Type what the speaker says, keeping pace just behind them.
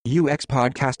UX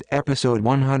Podcast Episode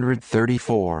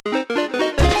 134.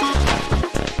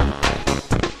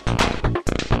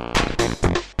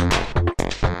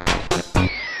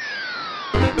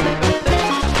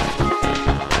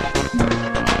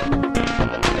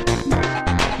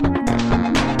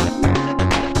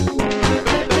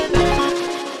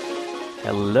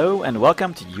 Hello and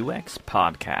welcome to UX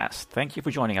Podcast. Thank you for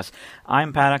joining us.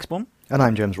 I'm Pat Axbom. And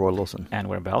I'm James Roy Lawson. And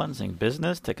we're balancing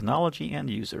business, technology, and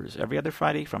users every other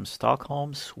Friday from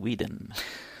Stockholm, Sweden.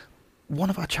 One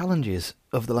of our challenges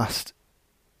of the last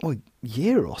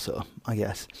year or so, I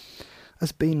guess,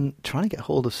 has been trying to get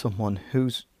hold of someone who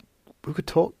could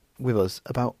talk with us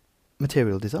about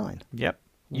material design. Yep.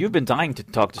 You've been dying to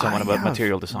talk to someone about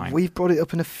material design. We've brought it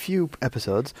up in a few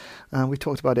episodes. We've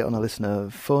talked about it on a listener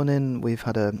phone-in. We've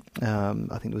had I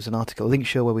think there was an article, a link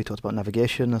show where we talked about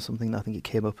navigation or something. I think it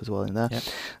came up as well in there,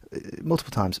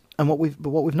 multiple times. And what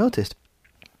we've noticed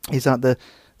is that there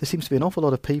seems to be an awful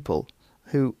lot of people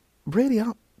who really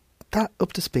aren't that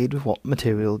up to speed with what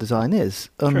material design is.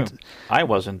 True. I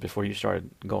wasn't before you started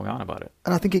going on about it.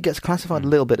 And I think it gets classified a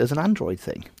little bit as an Android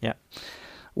thing. Yeah.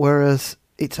 Whereas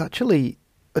it's actually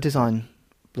a design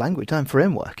language, design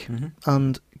framework. Mm-hmm.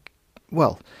 And,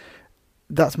 well,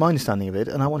 that's my understanding of it,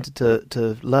 and I wanted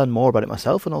to learn more about it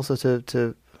myself and also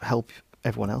to help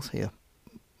everyone else here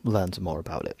learn some more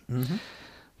about it. Mm-hmm.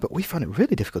 But we found it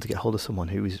really difficult to get hold of someone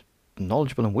who is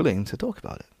knowledgeable and willing to talk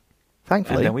about it.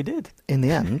 Thankfully, and then we did. In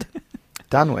the end,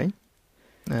 Danway,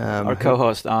 our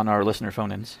co-host on our listener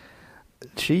phone-ins,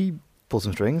 she pulled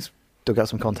some strings, dug out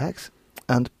some contacts,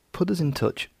 and put us in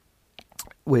touch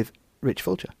with Richard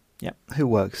Fulcher, who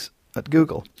works at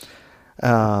Google,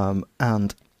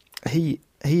 and he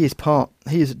is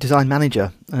a design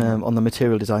manager on the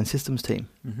material design systems team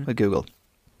at Google,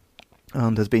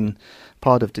 and has been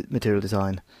part of material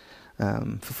design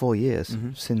for 4 years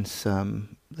since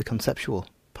the conceptual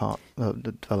part of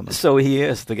the development. So he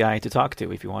is the guy to talk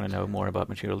to if you want to know more about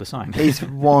material design. He's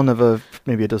one of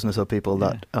maybe a dozen or so people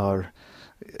that are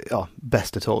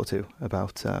best to talk to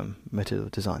about material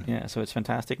design. Yeah, so it's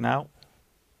fantastic. Now,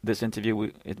 this interview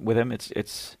with him,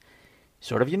 it's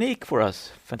sort of unique for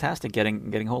us. Fantastic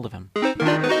getting hold of him.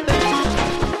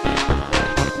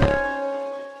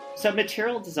 So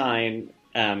material design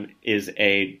is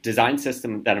a design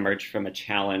system that emerged from a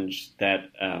challenge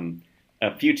that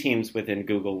a few teams within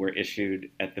Google were issued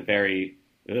at the very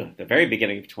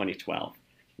beginning of 2012,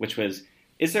 which was,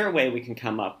 is there a way we can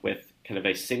come up with kind of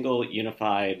a single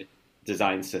unified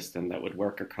design system that would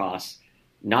work across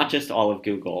not just all of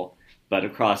Google, but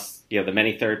across the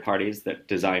many third parties that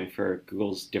design for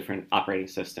Google's different operating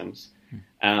systems,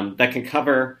 that can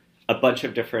cover a bunch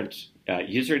of different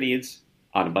user needs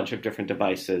on a bunch of different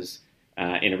devices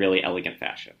in a really elegant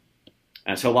fashion.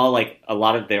 So while a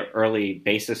lot of the early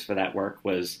basis for that work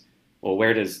was, well,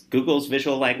 where does Google's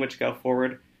visual language go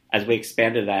forward? As we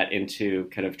expanded that into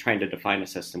kind of trying to define a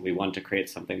system, we wanted to create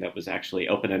something that was actually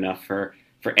open enough for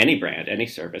any brand, any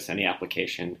service, any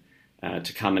application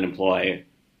to come and employ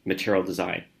material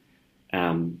design.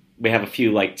 We have a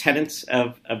few tenets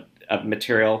of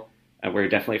material. We're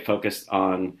definitely focused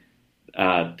on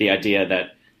the idea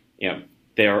that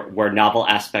there were novel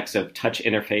aspects of touch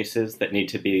interfaces that need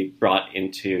to be brought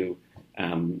into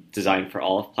design for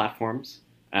all of platforms.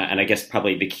 And I guess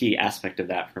probably the key aspect of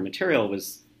that for material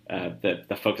was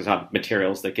the focus on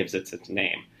materials that gives it its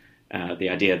name. The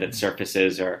idea that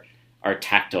surfaces are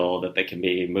tactile, that they can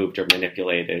be moved or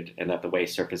manipulated, and that the way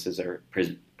surfaces are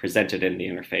presented in the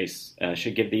interface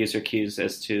should give the user cues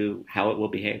as to how it will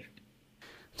behave.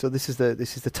 So this is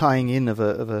the tying in of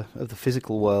the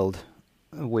physical world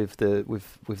with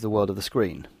the world of the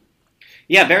screen.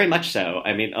 Yeah, very much so.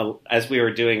 I mean, as we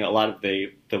were doing a lot of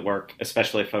the work,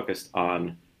 especially focused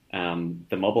on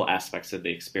the mobile aspects of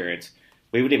the experience,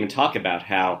 we would even talk about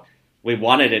how we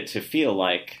wanted it to feel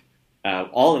like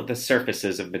all of the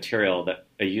surfaces of material that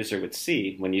a user would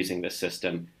see when using this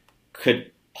system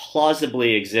could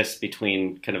plausibly exist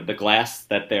between kind of the glass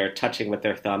that they're touching with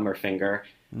their thumb or finger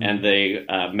and the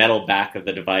metal back of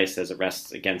the device as it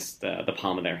rests against the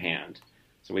palm of their hand.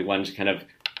 So we wanted to kind of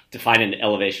define an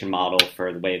elevation model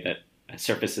for the way that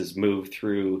surfaces move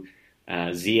through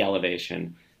Z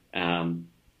elevation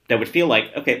that would feel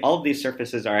like, okay, all of these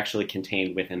surfaces are actually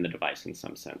contained within the device in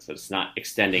some sense. So it's not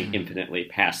extending infinitely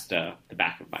past the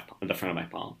back of my palm, the front of my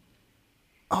palm.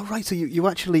 Oh, right. So you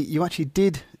actually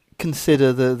did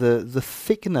consider the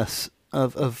thickness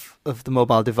of the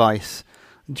mobile device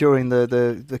during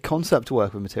the concept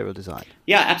work with material design.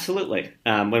 Yeah, absolutely.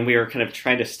 When we were kind of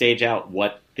trying to stage out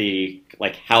what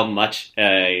how much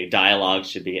a dialogue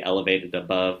should be elevated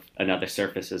above another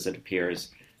surface as it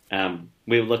appears,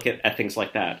 we look at things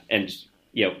like that. And,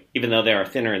 even though there are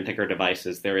thinner and thicker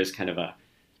devices, there is kind of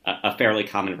a fairly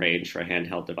common range for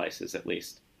handheld devices, at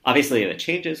least. Obviously, it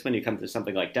changes when you come to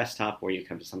something like desktop, or you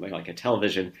come to something like a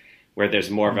television, where there's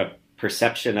more of a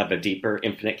perception of a deeper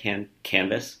infinite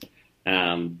canvas.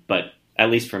 But at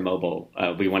least for mobile,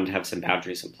 we wanted to have some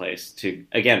boundaries in place to,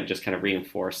 again, just kind of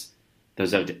reinforce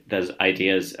those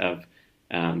ideas of,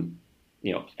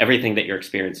 everything that you're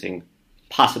experiencing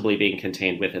possibly being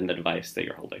contained within the device that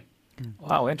you're holding.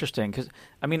 Wow, interesting. Because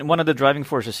one of the driving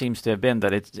forces seems to have been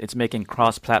that it's making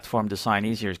cross-platform design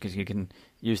easier, because you can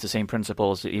use the same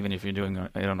principles even if you're doing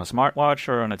it on a smartwatch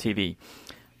or on a TV.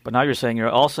 But now you're saying you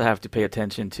also have to pay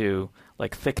attention to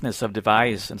like thickness of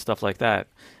device and stuff like that.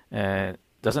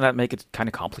 Doesn't that make it kind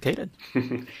of complicated?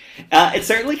 It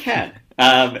certainly can.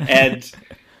 And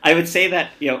I would say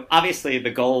that, obviously the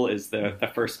goal is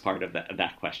the first part of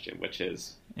that question, which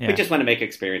is we just want to make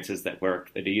experiences that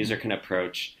work, that a user can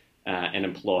approach and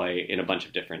employ in a bunch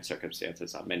of different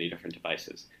circumstances on many different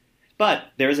devices. But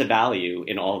there is a value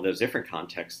in all of those different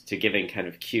contexts to giving kind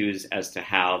of cues as to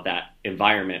how that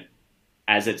environment,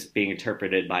 as it's being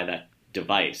interpreted by that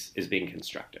device, is being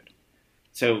constructed.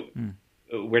 So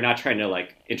we're not trying to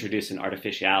introduce an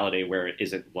artificiality where it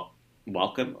isn't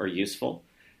welcome or useful.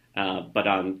 But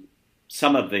on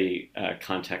some of the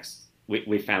contexts,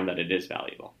 we found that it is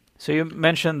valuable. So you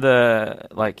mentioned the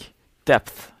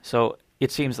depth. So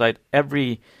it seems like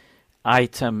every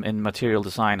item in material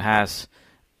design has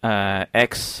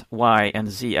X, Y, and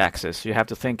Z axis. You have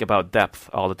to think about depth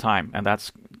all the time, and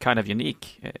that's kind of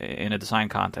unique in a design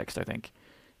context, I think,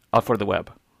 for the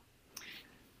web.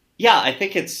 Yeah, I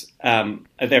think it's there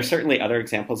are certainly other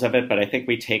examples of it, but I think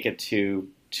we take it to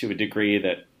a degree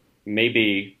that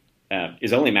maybe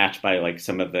is only matched by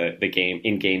some of the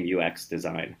in-game UX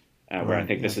design, where I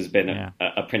think this has been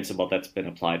a principle that's been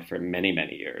applied for many,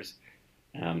 many years.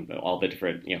 All the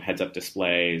different heads-up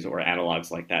displays or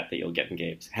analogs like that you'll get in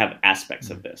games have aspects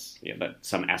of this. That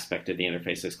some aspect of the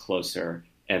interface is closer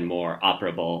and more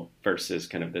operable versus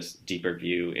kind of this deeper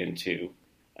view into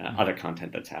other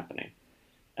content that's happening.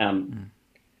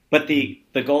 But the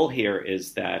goal here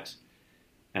is that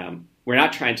we're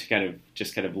not trying to kind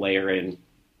of layer in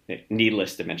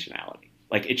needless dimensionality.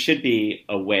 It should be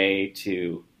a way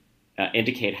to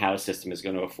indicate how a system is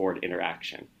going to afford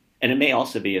interaction. And it may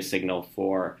also be a signal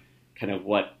for kind of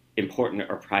what important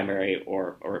or primary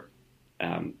or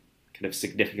kind of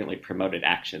significantly promoted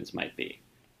actions might be.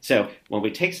 So when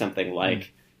we take something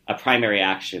like a primary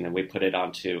action and we put it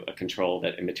onto a control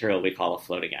that in material we call a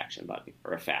floating action button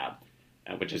or a fab,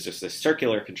 which is just a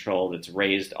circular control that's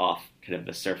raised off kind of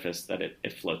the surface that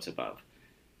it floats above.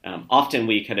 Often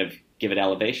we kind of give it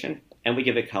elevation, and we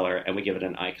give it color, and we give it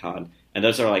an icon. And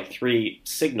those are three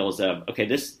signals of, okay,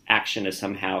 this action is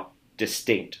somehow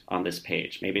distinct on this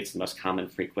page. Maybe it's the most common,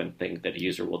 frequent thing that a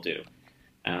user will do.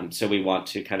 So we want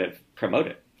to kind of promote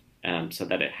it so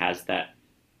that it has that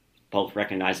both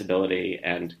recognizability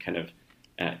and kind of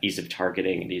ease of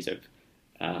targeting and ease of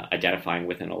identifying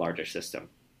within a larger system.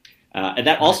 And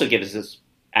that also gives us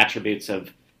attributes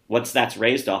of once that's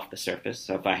raised off the surface.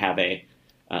 So if I have a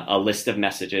list of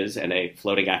messages and a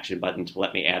floating action button to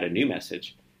let me add a new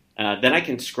message, then I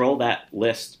can scroll that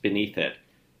list beneath it.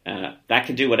 That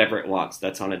can do whatever it wants.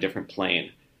 That's on a different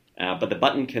plane. But the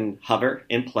button can hover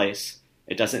in place.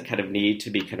 It doesn't kind of need to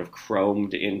be kind of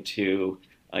chromed into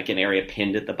an area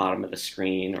pinned at the bottom of the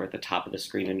screen or at the top of the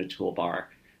screen in a toolbar.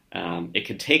 It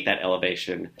could take that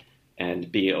elevation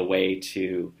and be a way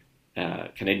to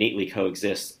kind of neatly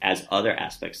coexist as other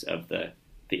aspects of the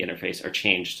interface are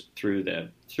changed through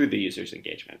the user's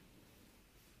engagement.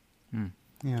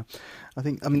 Yeah,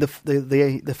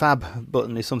 the fab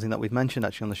button is something that we've mentioned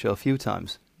actually on the show a few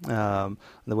times. The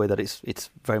way that it's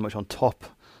very much on top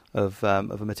of a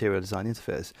material design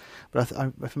interface. But if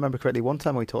I remember correctly, one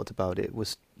time we talked about it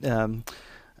was from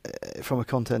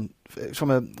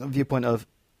a viewpoint of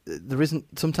there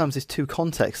isn't sometimes there's two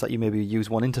contexts that you maybe use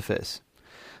one interface.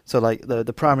 So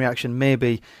the primary action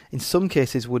maybe in some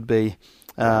cases would be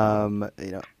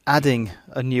adding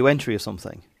a new entry or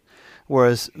something.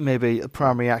 Whereas maybe a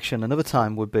primary action another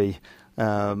time would be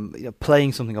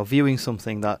playing something or viewing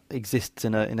something that exists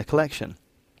in a collection,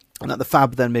 and that the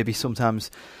fab then maybe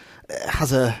sometimes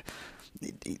has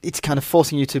it's kind of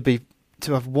forcing you to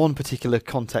have one particular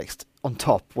context on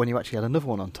top when you actually had another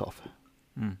one on top.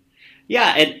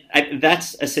 Yeah, and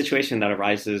that's a situation that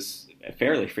arises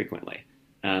fairly frequently,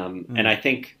 and I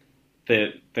think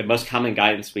the most common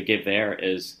guidance we give there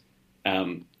is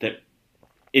that.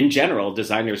 In general,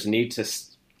 designers need to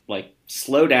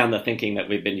slow down the thinking that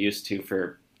we've been used to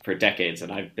for decades, and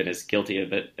I've been as guilty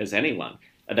of it as anyone.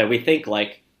 That we think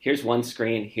here's one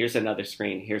screen, here's another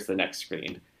screen, here's the next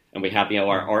screen. And we have,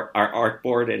 our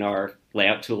artboard and our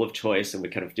layout tool of choice, and we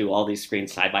kind of do all these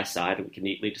screens side by side, and we can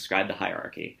neatly describe the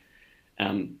hierarchy.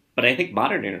 But I think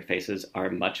modern interfaces are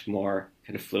much more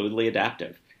kind of fluidly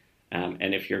adaptive.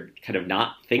 And if you're kind of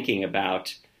not thinking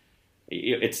about,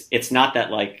 it's not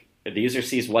that like the user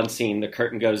sees one scene, the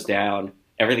curtain goes down,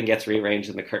 everything gets rearranged,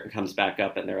 and the curtain comes back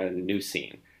up, and they're in a new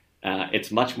scene.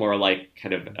 It's much more like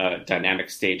kind of a dynamic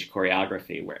stage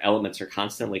choreography where elements are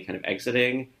constantly kind of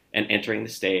exiting and entering the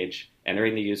stage,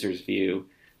 entering the user's view,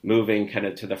 moving kind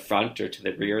of to the front or to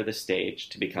the rear of the stage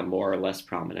to become more or less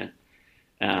prominent.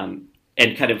 And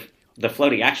kind of the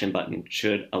floating action button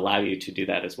should allow you to do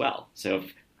that as well. So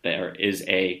if there is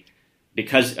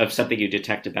because of something you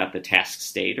detect about the task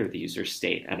state or the user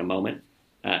state at a moment,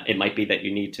 it might be that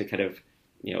you need to kind of,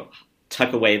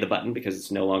 tuck away the button because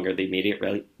it's no longer the immediate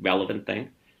relevant thing.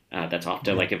 That's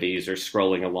often like if a user's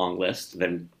scrolling a long list,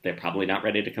 then they're probably not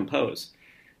ready to compose.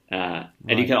 And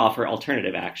you can offer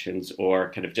alternative actions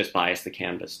or kind of just bias the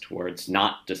canvas towards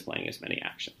not displaying as many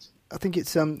actions. I think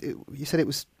it's you said it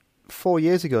was 4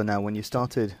 years ago now when you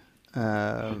started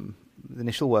the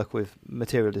initial work with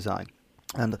material design,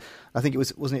 and I think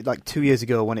wasn't it like 2 years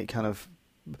ago when it kind of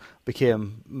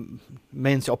became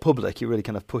mainstream or public? You really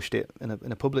kind of pushed it in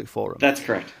a public forum. That's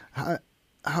correct. I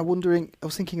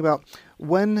was thinking about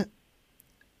when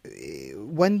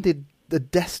did the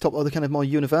desktop or the kind of more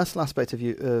universal aspect of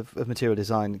material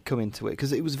design come into it?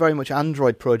 Because it was very much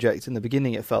Android project in the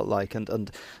beginning, it felt like,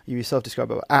 and you yourself described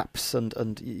about apps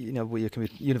and where you can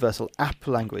be universal app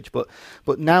language, but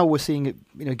now we're seeing it,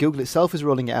 Google itself is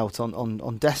rolling it out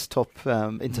on desktop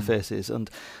interfaces and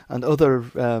other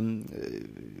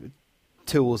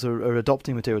tools are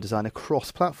adopting material design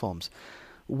across platforms.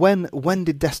 When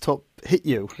did desktop hit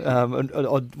you,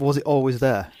 or was it always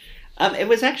there? It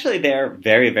was actually there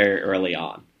very, very early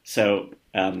on. So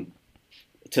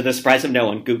to the surprise of no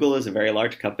one, Google is a very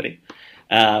large company.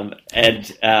 And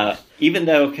even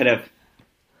though kind of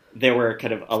there were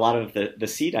kind of a lot of the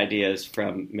seed ideas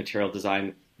from material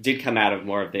design did come out of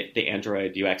more of the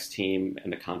Android UX team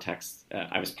and the context,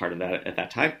 I was part of that at that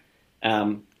time.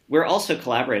 We're also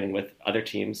collaborating with other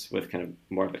teams, with kind of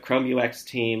more of the Chrome UX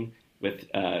team, with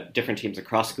different teams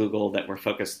across Google that were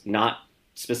focused not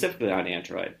specifically on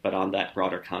Android, but on that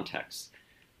broader context.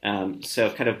 So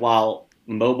kind of while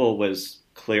mobile was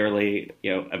clearly,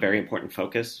 a very important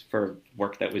focus for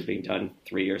work that was being done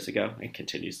 3 years ago and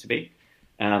continues to be,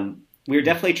 we were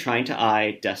definitely trying to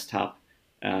eye desktop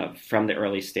from the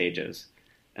early stages.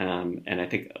 And I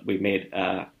think we made,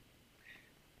 as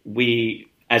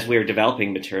we were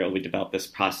developing material, we developed this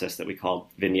process that we called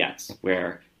vignettes,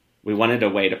 where we wanted a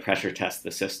way to pressure test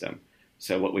the system.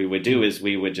 So what we would do is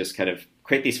we would just kind of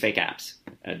create these fake apps,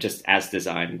 just as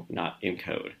designed, not in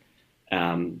code.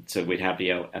 So we'd have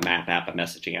a map app, a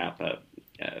messaging app,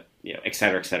 et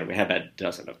cetera, et cetera. We have a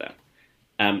dozen of them.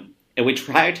 And we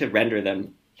tried to render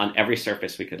them on every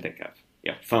surface we could think of.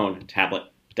 Phone, tablet,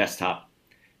 desktop,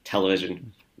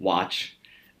 television, watch,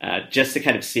 just to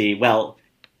kind of see, well,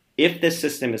 if this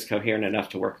system is coherent enough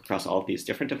to work across all of these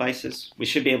different devices, we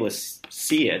should be able to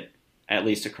see it at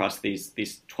least across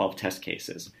these 12 test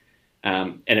cases.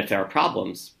 And if there are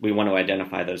problems, we want to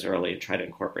identify those early and try to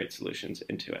incorporate solutions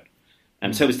into it.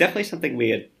 So it was definitely something we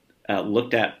had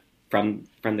looked at from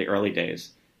the early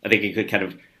days. I think you could kind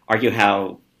of argue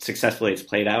how successfully it's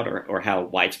played out or how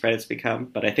widespread it's become.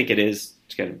 But I think it is,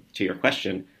 to your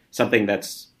question, something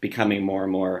that's becoming more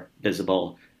and more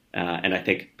visible. And I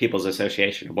think people's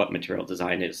association of what material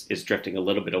design is drifting a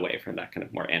little bit away from that kind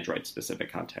of more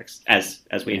Android-specific context, as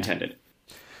we intended.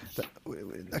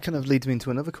 That kind of leads me into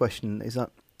another question, is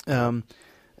that one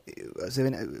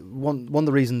of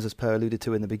the reasons, as Per alluded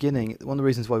to in the beginning, one of the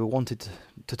reasons why we wanted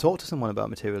to talk to someone about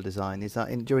material design is that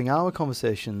during our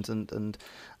conversations and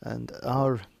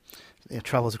our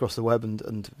travels across the web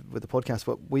and with the podcast,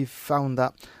 but we've found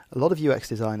that a lot of UX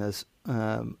designers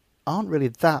aren't really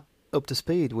that up to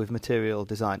speed with material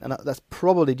design, and that's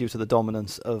probably due to the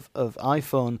dominance of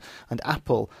iPhone and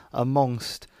Apple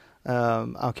amongst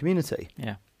our community.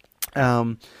 Yeah.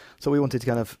 So we wanted to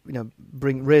kind of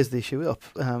raise the issue up,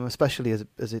 especially as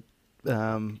it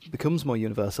becomes more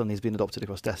universal and is being adopted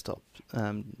across desktop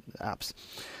apps.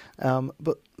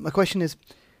 But my question is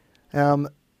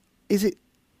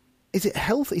it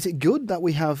healthy? Is it good that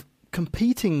we have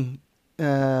competing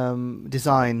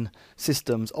design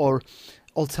systems or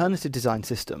alternative design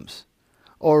systems,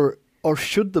 or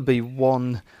should there be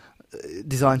one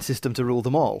design system to rule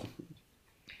them all?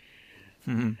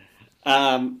 Mm-hmm.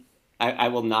 I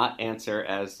will not answer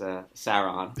as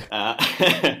Sauron.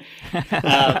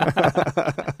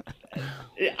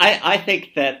 I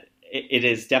think that it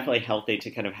is definitely healthy to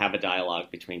kind of have a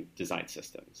dialogue between design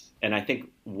systems. And I think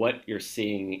what you're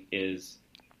seeing is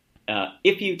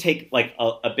if you take like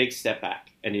a big step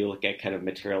back and you look at kind of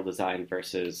material design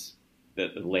versus the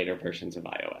later versions of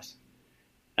iOS,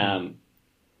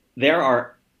 there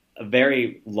are a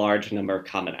very large number of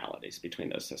commonalities between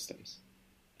those systems.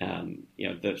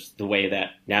 The way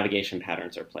that navigation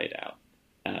patterns are played out,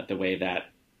 the way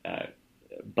that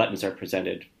buttons are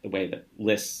presented, the way that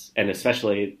lists, and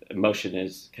especially motion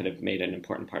is kind of made an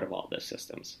important part of all of those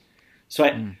systems. So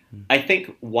I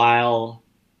think while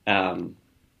there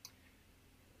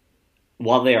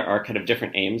are kind of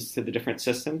different aims to the different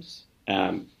systems,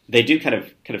 they do kind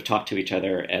of talk to each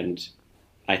other, and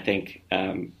I think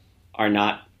are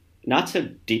not so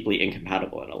deeply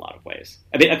incompatible in a lot of ways.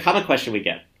 I mean, a common question we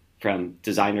get from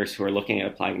designers who are looking at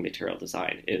applying material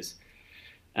design is,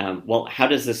 how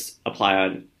does this apply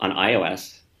on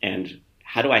iOS, and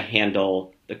how do I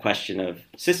handle the question of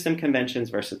system conventions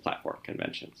versus platform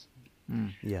conventions?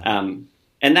 And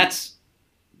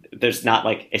there's not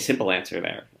like a simple answer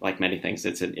there. Like many things,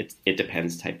 it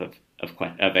depends type of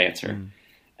answer.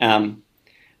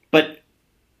 But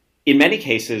in many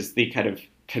cases, the kind of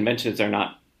conventions are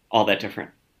not all that different.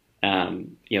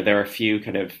 There are a few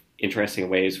kind of interesting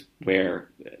ways where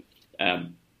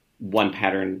one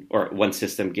pattern or one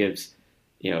system gives,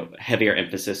 heavier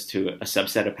emphasis to a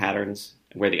subset of patterns,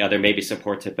 where the other maybe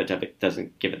supports it but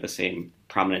doesn't give it the same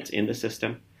prominence in the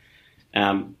system.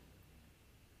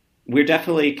 We're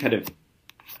definitely kind of,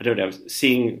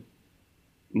 seeing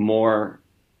more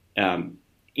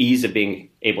ease of being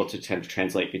able to kind of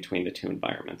translate between the two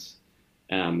environments.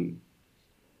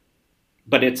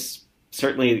 But it's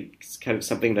certainly kind of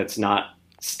something that's not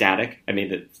static. I mean,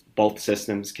 that both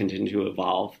systems continue to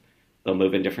evolve. They'll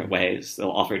move in different ways. They'll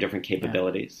offer different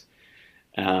capabilities.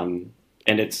 And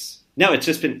it's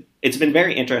been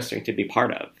very interesting to be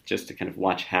part of, just to kind of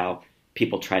watch how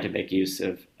people try to make use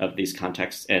of these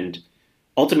contexts and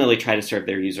ultimately try to serve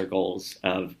their user goals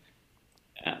of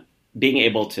being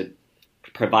able to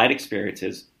provide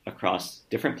experiences across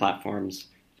different platforms,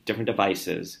 different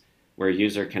devices, where a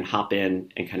user can hop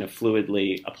in and kind of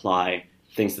fluidly apply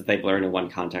things that they've learned in one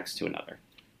context to another.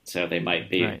 So they might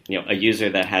be, a user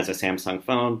that has a Samsung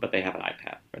phone, but they have an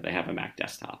iPad or they have a Mac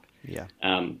desktop. Yeah.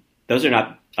 Those are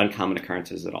not uncommon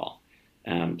occurrences at all.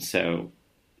 So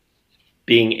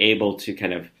being able to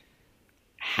kind of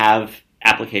have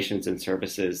applications and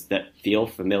services that feel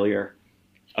familiar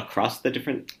across the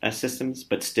different systems,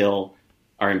 but still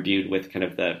are imbued with kind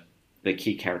of the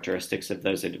key characteristics of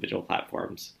those individual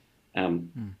platforms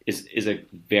is a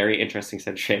very interesting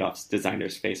set of trade-offs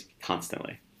designers face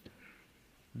constantly.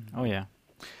 Oh yeah,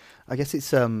 I guess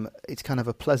it's kind of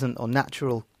a pleasant or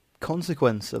natural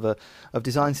consequence of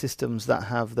design systems that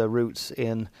have their roots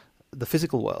in the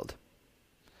physical world.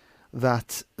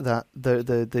 That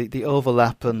the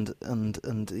overlap and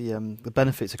the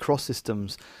benefits across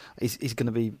systems is going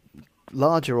to be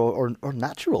larger or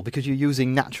natural, because you're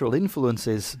using natural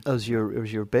influences as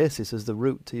your basis, as the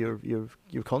root to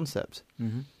your concept.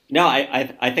 Mm-hmm. No,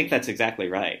 I think that's exactly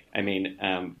right. I mean,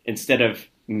 instead of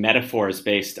metaphors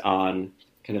based on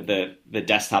kind of the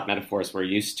desktop metaphors we're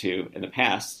used to in the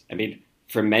past, I mean,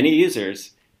 for many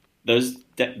users, those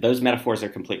metaphors are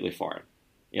completely foreign.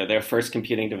 Their first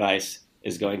computing device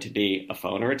is going to be a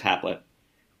phone or a tablet,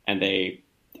 and they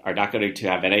are not going to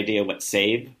have any idea what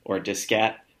save or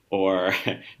diskette or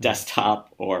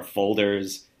desktop or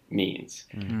folders means.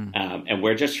 Mm-hmm. And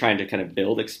we're just trying to kind of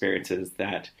build experiences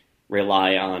that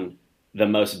rely on the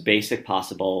most basic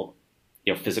possible,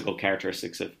 physical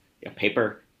characteristics of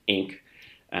paper, ink,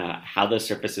 how the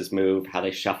surfaces move, how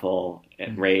they shuffle,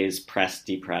 raise, press,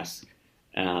 depress,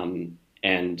 and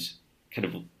kind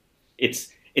of it's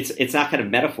not kind of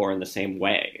metaphor in the same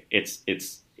way. It's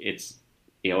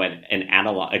an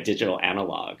analog, a digital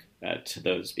analog to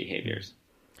those behaviors.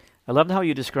 I loved how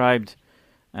you described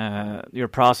your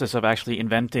process of actually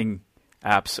inventing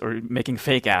apps or making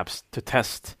fake apps to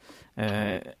test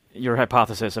your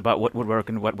hypothesis about what would work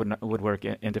and what would work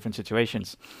in different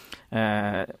situations.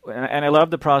 And I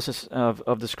love the process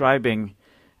of describing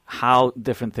how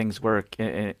different things work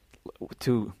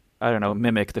to,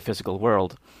 mimic the physical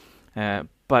world.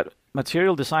 But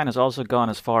material design has also gone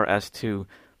as far as to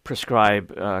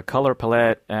prescribe color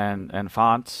palette and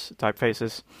fonts,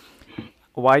 typefaces.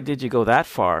 Why did you go that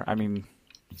far? I mean,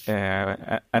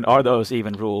 and are those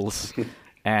even rules?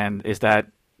 And is that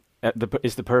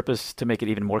is the purpose to make it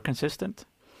even more consistent?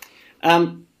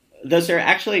 Those are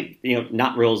actually,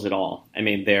 not rules at all. I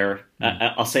mean,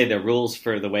 I'll say they're rules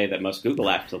for the way that most Google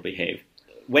apps will behave.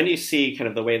 when you see kind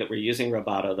of the way that we're using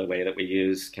Roboto, the way that we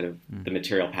use kind of the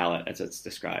material palette as it's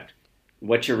described,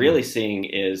 what you're really seeing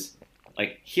is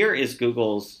like, here is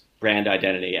Google's brand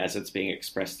identity as it's being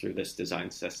expressed through this design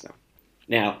system.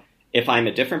 Now, if I'm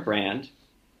a different brand,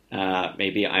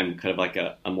 maybe I'm kind of like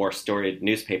a more storied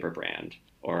newspaper brand,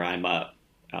 or I'm a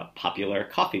popular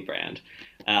coffee brand.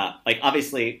 Like,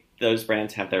 obviously, those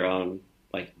brands have their own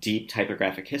like deep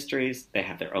typographic histories. They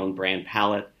have their own brand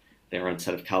palette, their own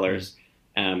set of colors,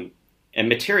 and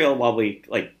material. While we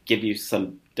like give you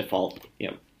some default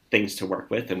things to work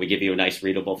with, and we give you a nice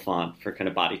readable font for kind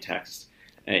of body text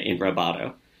in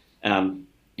Roboto,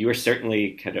 you are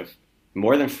certainly kind of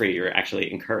more than free. You're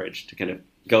actually encouraged to kind of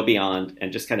go beyond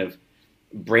and just kind of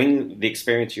bring the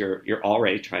experience you're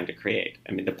already trying to create.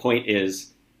 I mean, the point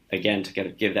is, again, to kind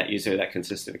of give that user that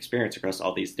consistent experience across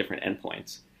all these different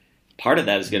endpoints. Part of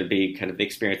that is going to be kind of the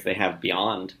experience they have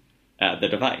beyond the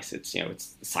device. It's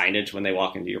it's signage when they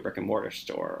walk into your brick and mortar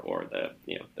store, or the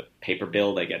the paper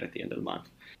bill they get at the end of the month.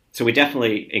 So we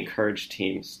definitely encourage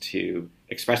teams to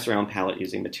express their own palette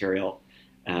using material,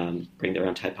 bring their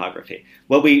own typography.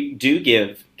 What we do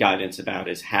give guidance about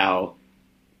is how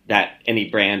that any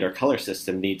brand or color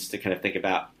system needs to kind of think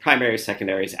about primaries,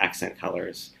 secondaries, accent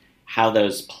colors, how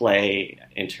those play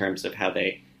in terms of how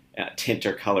they tint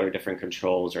or color different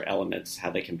controls or elements, how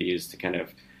they can be used to kind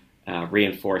of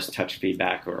reinforce touch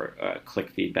feedback or click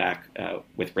feedback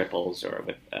with ripples or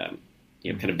with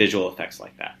kind of visual effects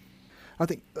like that. I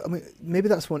mean, maybe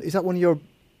that's one. Is that one of your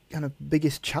kind of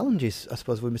biggest challenges, I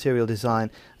suppose, with material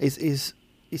design? Is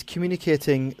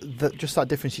communicating that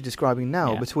difference you're describing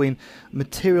now between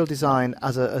material design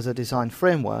as a design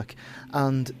framework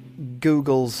and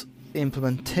Google's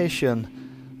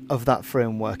implementation of that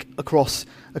framework across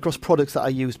products that are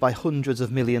used by hundreds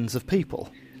of millions of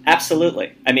people?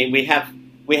 Absolutely. I mean, we have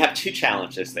two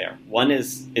challenges there. One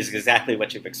is exactly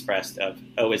what you've expressed of,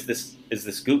 is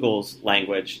this Google's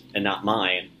language and not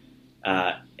mine?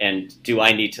 And do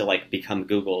I need to like become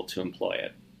Google to employ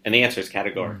it? And the answer is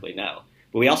categorically no.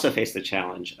 But we also face the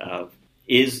challenge of,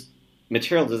 is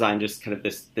material design just kind of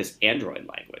this Android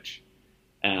language?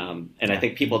 And I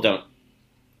think people don't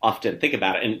often think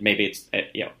about it. And maybe it's,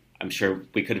 I'm sure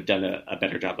we could have done a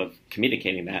better job of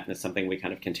communicating that. And it's something we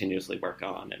kind of continuously work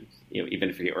on. And, even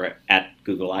if you were at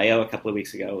Google I/O a couple of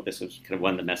weeks ago, this was kind of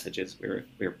one of the messages we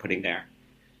were putting there.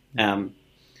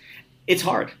 It's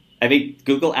hard. I mean,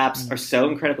 Google apps are so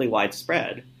incredibly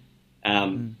widespread.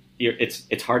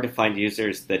 It's hard to find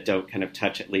users that don't kind of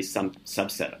touch at least some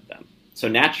subset of them. So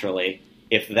naturally,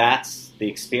 if that's the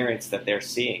experience that they're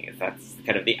seeing, if that's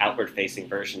kind of the outward-facing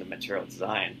version of material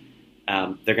design,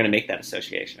 they're going to make that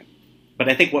association. But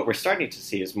I think what we're starting to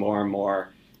see is more and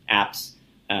more apps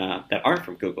that aren't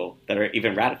from Google, that are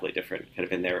even radically different kind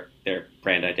of in their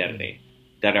brand identity,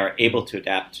 that are able to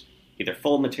adapt either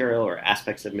full material or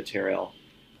aspects of material.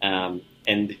 And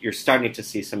you're starting to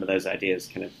see some of those ideas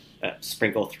kind of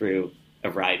sprinkle through a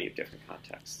variety of different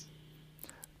contexts.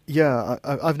 Yeah,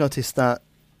 I've noticed that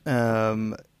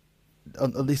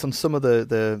at least on some of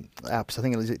the apps. I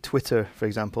think it is Twitter, for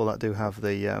example, that do have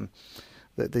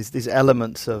these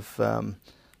elements of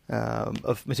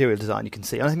material design you can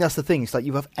see. And I think that's the thing. It's like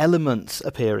you have elements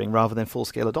appearing rather than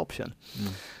full-scale adoption.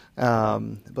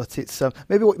 But it's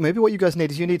maybe what you guys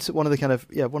need is you need one of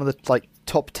the like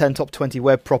top 10, top 20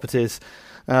 web properties,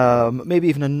 maybe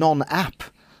even a non-app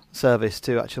service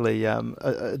to actually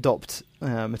adopt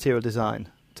material design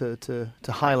to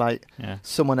highlight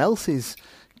someone else's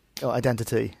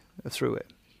identity through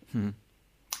it.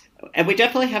 And we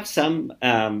definitely have some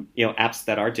apps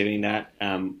that are doing that.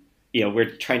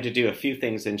 We're trying to do a few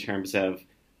things in terms of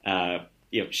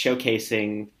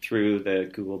showcasing through the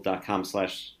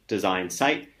google.com/design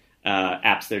site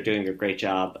apps that are doing a great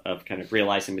job of kind of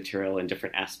realizing material in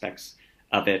different aspects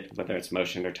of it, whether it's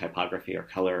motion or typography or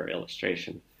color or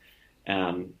illustration.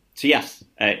 So yes,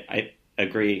 I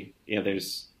agree.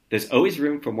 There's always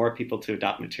room for more people to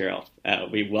adopt material.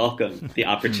 We welcome the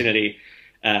opportunity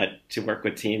to work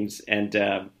with teams. And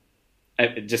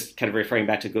just kind of referring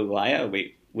back to Google I/O,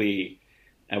 we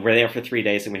were there for 3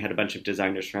 days, and we had a bunch of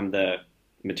designers from the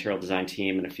material design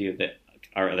team and a few that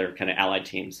are other kind of allied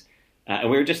teams. And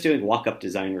we were just doing walk-up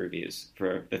design reviews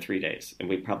for the 3 days. And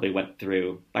we probably went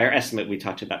through, by our estimate, we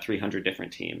talked to about 300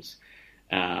 different teams.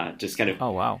 Just kind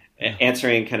of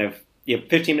answering kind of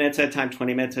 15 minutes at a time,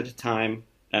 20 minutes at a time,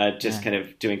 kind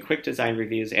of doing quick design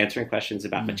reviews, answering questions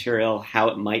about material, how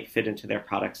it might fit into their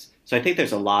products. So I think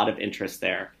there's a lot of interest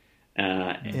there.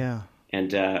 And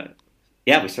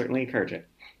we certainly encourage it.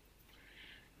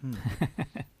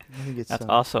 I think That's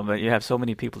awesome. You have so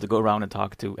many people to go around and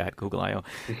talk to at Google I/O.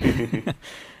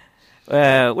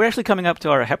 We're actually coming up to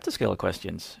our heptascale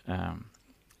questions.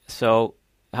 So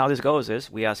how this goes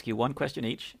is we ask you one question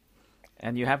each,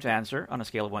 and you have to answer on a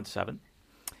scale of 1 to 7.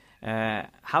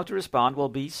 How to respond will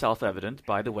be self-evident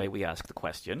by the way we ask the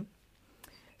question.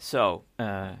 So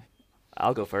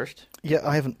I'll go first. Yeah,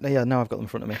 I haven't. Yeah, now I've got them in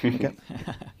front of me. Okay.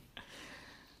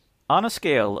 On a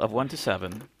scale of 1 to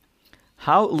 7,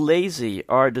 how lazy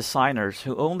are designers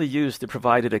who only use the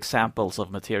provided examples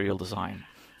of material design?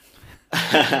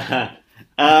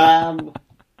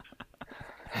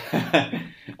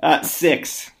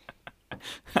 6.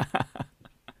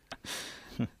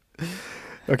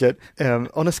 Okay.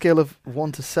 On a scale of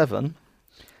 1 to 7,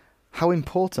 how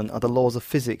important are the laws of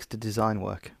physics to design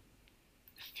work?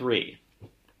 3.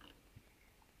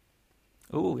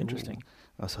 Ooh, interesting.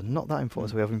 Ooh. Oh, so not that important.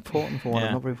 So we have important for one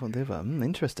and not very important for the other.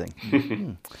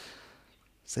 Interesting.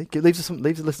 See, it leaves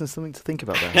the listeners something to think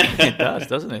about there. It does,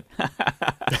 doesn't it?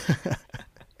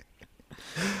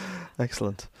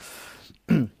 Excellent.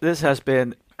 This has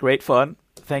been great fun.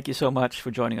 Thank you so much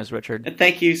for joining us, Richard.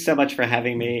 Thank you so much for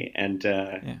having me. And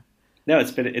no,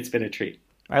 it's been a treat.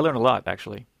 I learned a lot,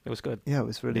 actually. It was good. Yeah, it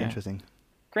was really interesting.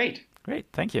 Great.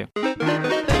 Thank you.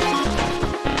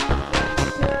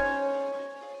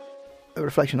 A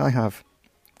reflection I have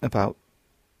about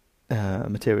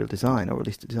material design, or at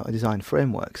least design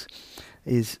frameworks,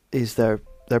 is their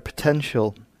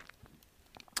potential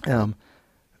to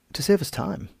save us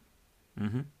time.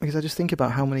 Mm-hmm. Because I just think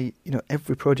about how many,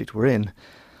 every project we're in,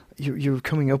 you're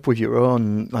coming up with your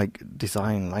own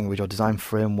design language or design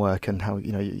framework, and how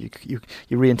you're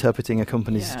reinterpreting a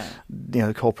company's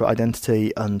corporate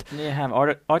identity, and you have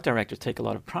art directors take a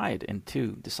lot of pride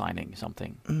into designing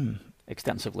something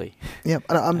extensively. Yeah,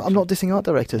 and I'm not dissing art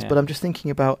directors, but I'm just thinking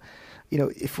about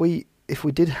if we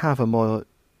did have a more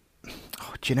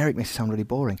generic makes it sound really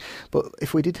boring, but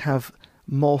if we did have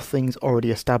more things already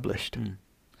established.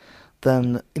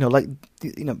 Then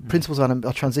principles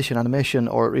of transition animation,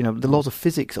 or the laws of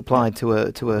physics applied to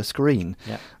a screen,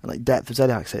 like depth of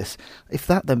z-axis. If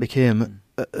that then became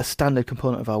a standard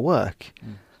component of our work,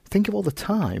 think of all the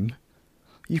time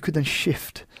you could then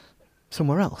shift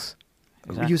somewhere else.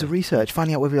 Exactly. User research,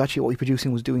 finding out whether actually what you're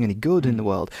producing was doing any good in the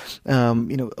world.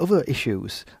 Other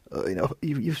issues.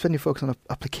 You spend your focus on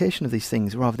application of these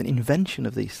things rather than invention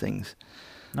of these things.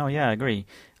 No, yeah, I agree.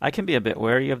 I can be a bit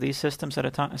wary of these systems at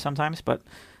a time sometimes, but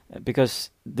because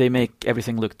they make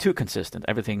everything look too consistent,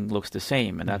 everything looks the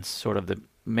same, and that's sort of the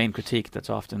main critique that's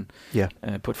often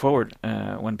put forward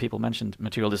when people mention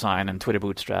material design and Twitter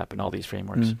Bootstrap and all these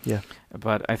frameworks.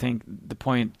 But I think the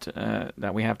point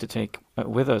that we have to take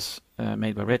with us,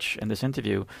 made by Rich in this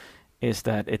interview, is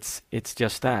that it's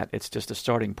just that. It's just a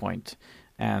starting point.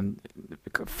 And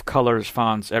colors,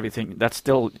 fonts, everything, that's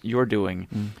still you're doing.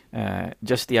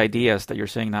 Just the ideas that you're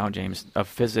saying now, James, of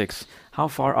physics, how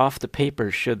far off the paper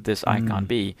should this icon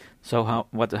be? So how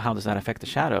does that affect the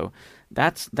shadow?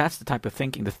 That's the type of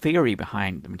thinking, the theory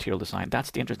behind the material design.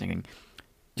 That's the interesting thing.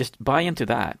 Just buy into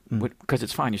that, because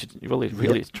it's fine. You should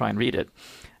really try and read it.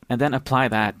 And then apply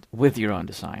that with your own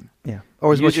design. Yeah,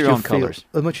 or as Use much your as own colors.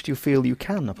 As much as you feel you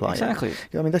can apply exactly. it.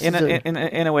 I mean, this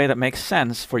in a way that makes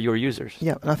sense for your users.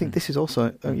 Yeah, and I think this is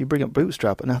also you bring up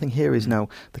Bootstrap, and I think here is now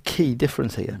the key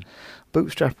difference here.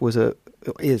 Bootstrap is a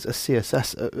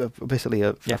CSS, basically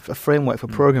a framework for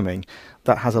programming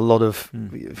that has a lot of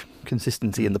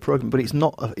consistency in the program, but it's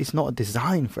not a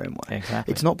design framework.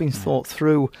 Exactly. It's not been thought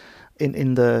through.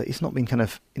 It's not been kind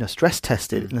of stress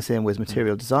tested in the same way as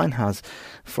material design has,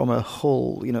 from a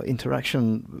whole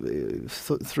interaction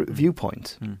through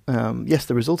viewpoint. Yes,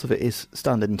 the result of it is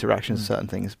standard interactions, certain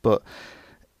things, but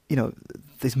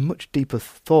there's much deeper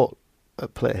thought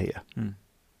at play here.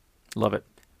 Love it.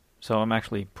 So I'm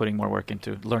actually putting more work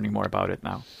into learning more about it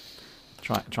now,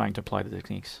 trying to apply the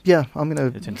techniques. Yeah, I'm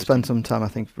going to spend some time, I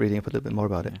think, reading up a little bit more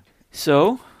about it.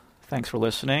 So, thanks for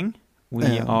listening.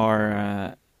 We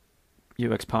are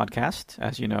UX Podcast,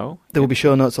 as you know. There will be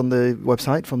show notes on the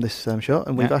website from this show,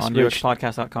 and we've asked on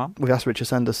uxpodcast.com. We've asked Rich to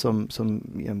send us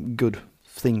some good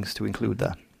things to include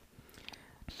there.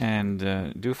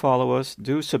 And do follow us,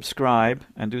 do subscribe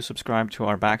to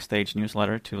our Backstage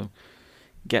newsletter to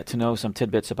get to know some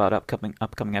tidbits about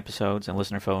upcoming episodes and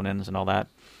listener phone-ins and all that.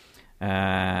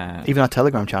 Even our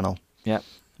Telegram channel. Yeah.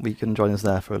 We can join us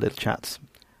there for a little chats.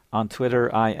 On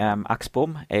Twitter, I am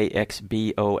Axbom,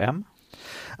 AXBOM.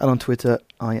 And on Twitter,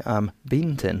 I am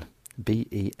Beantin,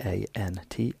 BEANTIN.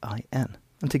 And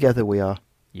together we are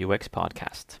UX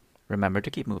Podcast. Remember to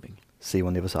keep moving. See you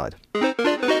on the other side.